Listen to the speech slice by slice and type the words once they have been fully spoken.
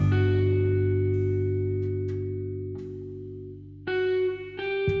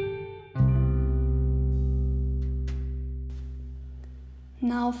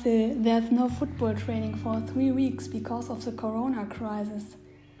Now, Phil, there's no football training for 3 weeks because of the corona crisis.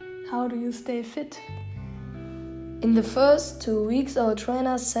 How do you stay fit? In the first 2 weeks, our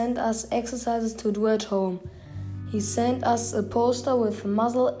trainer sent us exercises to do at home. He sent us a poster with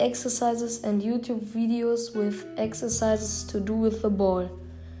muscle exercises and YouTube videos with exercises to do with the ball.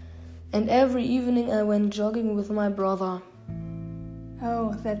 And every evening I went jogging with my brother.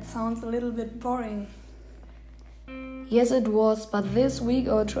 Oh, that sounds a little bit boring. Yes, it was, but this week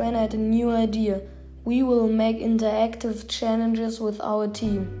our trainer had a new idea. We will make interactive challenges with our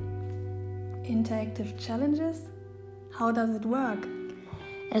team. Interactive challenges? How does it work?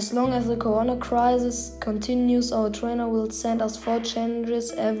 As long as the corona crisis continues, our trainer will send us 4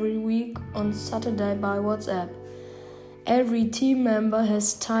 challenges every week on Saturday by WhatsApp. Every team member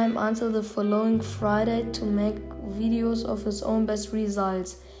has time until the following Friday to make videos of his own best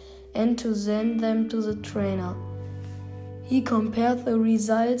results and to send them to the trainer. He compared the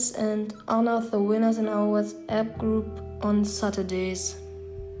results and honored the winners in our WhatsApp group on Saturdays.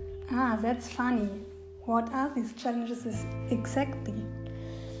 Ah, that's funny. What are these challenges exactly?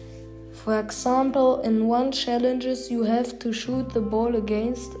 For example, in one challenge you have to shoot the ball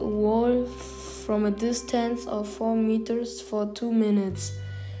against a wall from a distance of 4 meters for 2 minutes.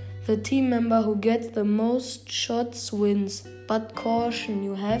 The team member who gets the most shots wins, but caution,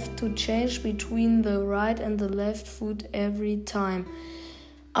 you have to change between the right and the left foot every time.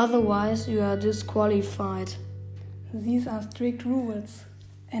 Otherwise, you are disqualified. These are strict rules.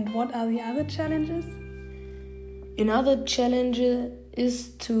 And what are the other challenges? Another challenge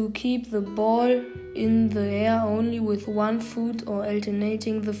is to keep the ball in the air only with one foot or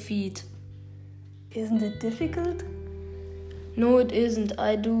alternating the feet. Isn't it difficult? No, it isn't.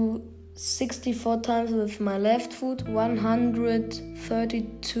 I do 64 times with my left foot,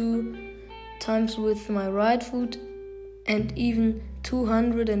 132 times with my right foot, and even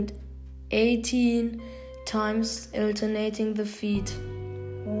 218 times alternating the feet.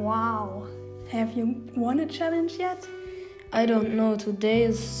 Wow! Have you won a challenge yet? I don't know. Today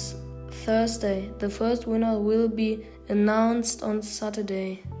is Thursday. The first winner will be announced on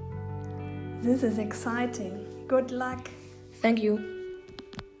Saturday. This is exciting. Good luck. Thank you.